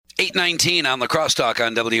8:19 on the Crosstalk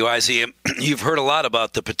on WIZM. You've heard a lot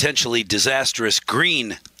about the potentially disastrous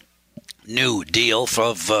Green New Deal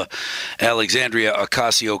of Alexandria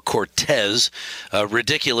Ocasio-Cortez.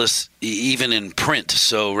 Ridiculous even in print.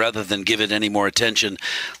 So rather than give it any more attention,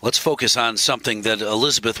 let's focus on something that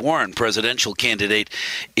Elizabeth Warren, presidential candidate,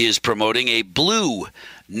 is promoting, a blue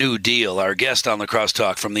New Deal. Our guest on the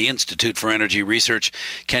Crosstalk from the Institute for Energy Research,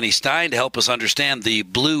 Kenny Stein, to help us understand the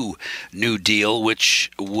blue New Deal, which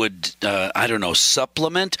would,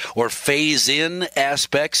 supplement or phase in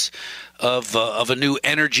aspects of a new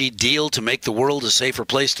energy deal to make the world a safer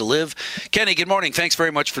place to live. Kenny, good morning. Thanks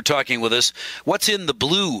very much for talking with us. What's in the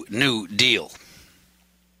blue New Deal?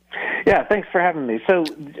 Yeah, thanks for having me. So,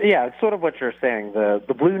 yeah, it's sort of what you're saying.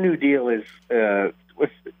 The Blue New Deal is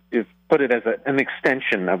put it as an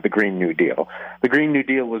extension of the Green New Deal. The Green New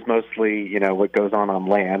Deal was mostly, what goes on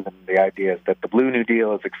land, and the idea is that the Blue New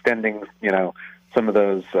Deal is extending, some of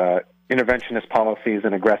those interventionist policies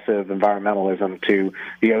and aggressive environmentalism to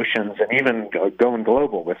the oceans, and even going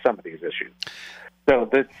global with some of these issues. So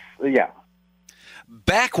that's, yeah.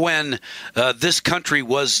 Back when this country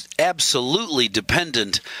was absolutely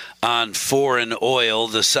dependent on foreign oil,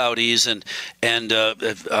 the Saudis and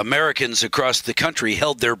Americans across the country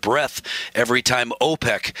held their breath every time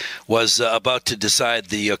OPEC was about to decide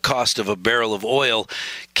the cost of a barrel of oil.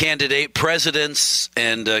 Candidate presidents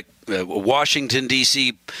and Washington,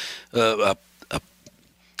 D.C.,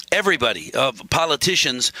 everybody,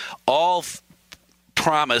 politicians, all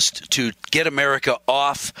promised to get America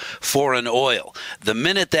off foreign oil. The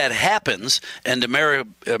minute that happens and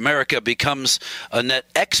America becomes a net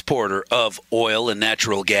exporter of oil and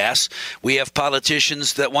natural gas, we have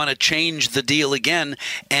politicians that want to change the deal again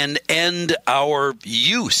and end our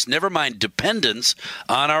use, never mind dependence,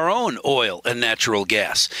 on our own oil and natural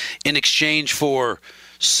gas in exchange for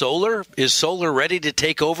solar. Is solar ready to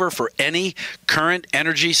take over for any current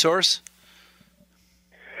energy source?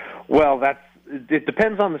 Well, it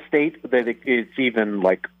depends on the state that it's even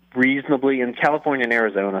reasonably. In California and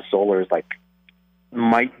Arizona, solar is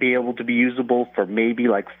might be able to be usable for maybe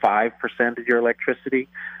 5% of your electricity,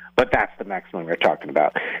 but that's the maximum we're talking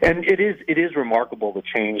about. And it is remarkable the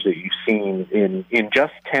change that you've seen in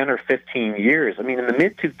just 10 or 15 years. I mean, in the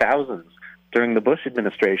mid 2000s, during the Bush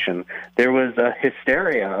administration, there was a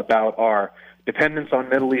hysteria about our dependence on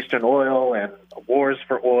Middle Eastern oil and wars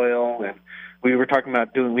for oil, and we were talking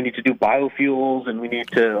about we need to do biofuels, and we need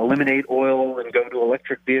to eliminate oil and go to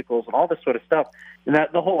electric vehicles and all this sort of stuff. And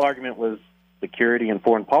that the whole argument was security and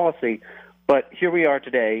foreign policy. But here we are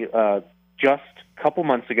today, just a couple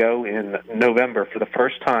months ago in November, for the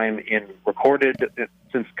first time in recorded,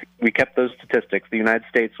 since we kept those statistics, the United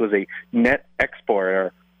States was a net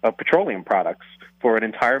exporter of petroleum products for an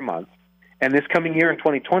entire month. And this coming year in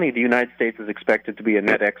 2020, the United States is expected to be a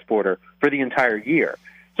net exporter for the entire year.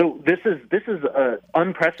 So this is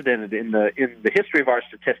unprecedented in the history of our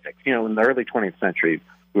statistics. In the early 20th century,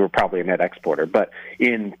 we were probably a net exporter. But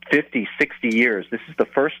in 50, 60 years, this is the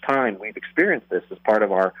first time we've experienced this as part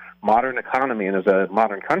of our modern economy and as a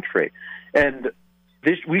modern country. And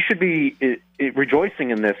we should be rejoicing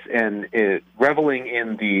in this and reveling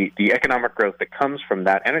in the economic growth that comes from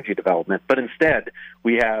that energy development. But instead,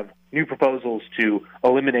 we have new proposals to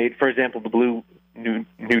eliminate, for example, the Blue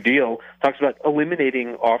New Deal talks about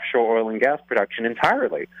eliminating offshore oil and gas production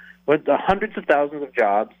entirely, with hundreds of thousands of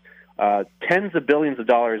jobs, tens of billions of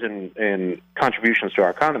dollars in contributions to our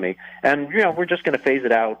economy, and we're just going to phase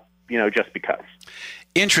it out, just because.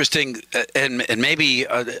 Interesting, and maybe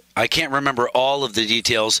I can't remember all of the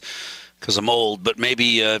details because I'm old, but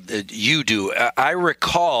maybe you do. I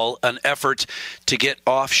recall an effort to get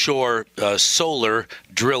offshore solar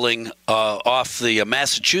drilling off the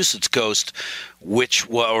Massachusetts coast,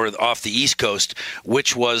 or off the East Coast,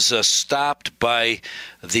 which was stopped by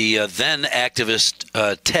the then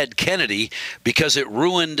activist Ted Kennedy because it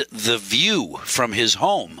ruined the view from his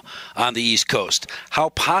home on the East Coast. How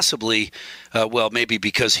possibly, maybe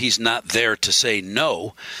because he's not there to say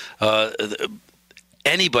no,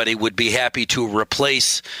 anybody would be happy to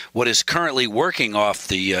replace what is currently working off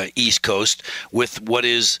the East Coast with what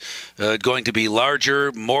is going to be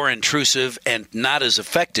larger, more intrusive, and not as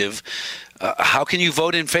effective. How can you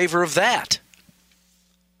vote in favor of that?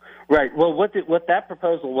 Right. Well, what that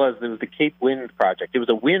proposal was, it was the Cape Wind project. It was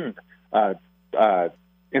a wind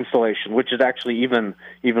installation, which is actually even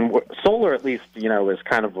solar, at least, is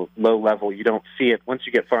kind of a low level. You don't see it. Once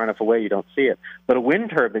you get far enough away, you don't see it. But a wind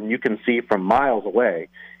turbine you can see from miles away.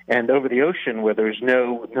 And over the ocean, where there's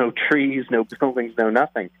no trees, no buildings, no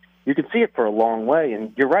nothing, you can see it for a long way.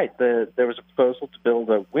 And you're right, there was a proposal to build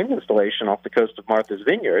a wind installation off the coast of Martha's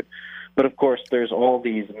Vineyard, But of course, there's all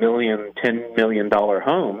these $10 million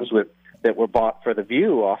homes that were bought for the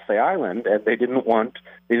view off the island, and they didn't want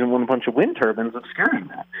a bunch of wind turbines obscuring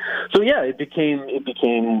that. So yeah, it became an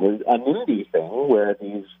NIMBY thing where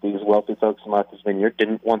these wealthy folks in Martha's Vineyard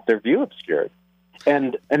didn't want their view obscured,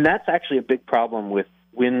 and that's actually a big problem with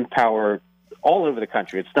wind power all over the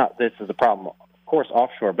country. It's not this is a problem, of course,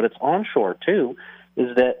 offshore, but it's onshore too.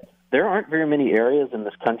 Is that there aren't very many areas in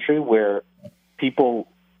this country where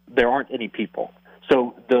there aren't any people.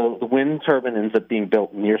 So the wind turbine ends up being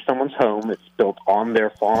built near someone's home. It's built on their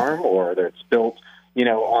farm, or it's built,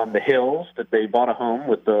 on the hills that they bought a home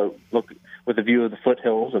with the view of the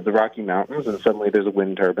foothills of the Rocky Mountains, and suddenly there's a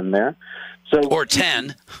wind turbine there. So or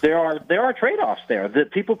 10. There are trade-offs there.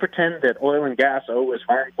 That people pretend that oil and gas is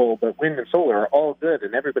harmful, but wind and solar are all good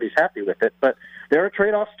and everybody's happy with it. But there are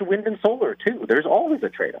trade-offs to wind and solar too. There's always a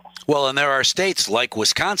trade-off. Well, and there are states like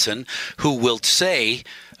Wisconsin who will say,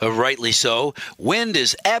 rightly so, wind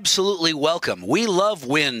is absolutely welcome. We love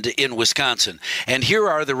wind in Wisconsin. And here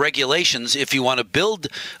are the regulations if you want to build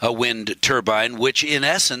a wind turbine, which in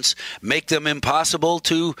essence make them impossible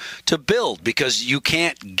to build, because you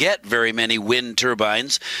can't get very many wind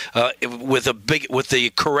turbines with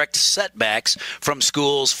the correct setbacks from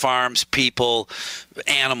schools, farms, people,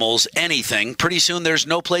 animals, anything. Pretty soon there's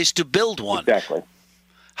no place to build one. Exactly.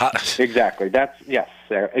 Exactly.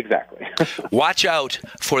 Exactly. Watch out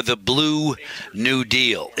for the Blue New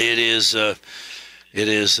Deal. It is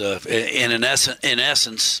in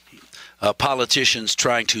essence politicians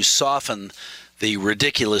trying to soften the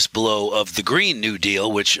ridiculous blow of the Green New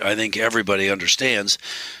Deal, which I think everybody understands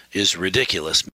is ridiculous.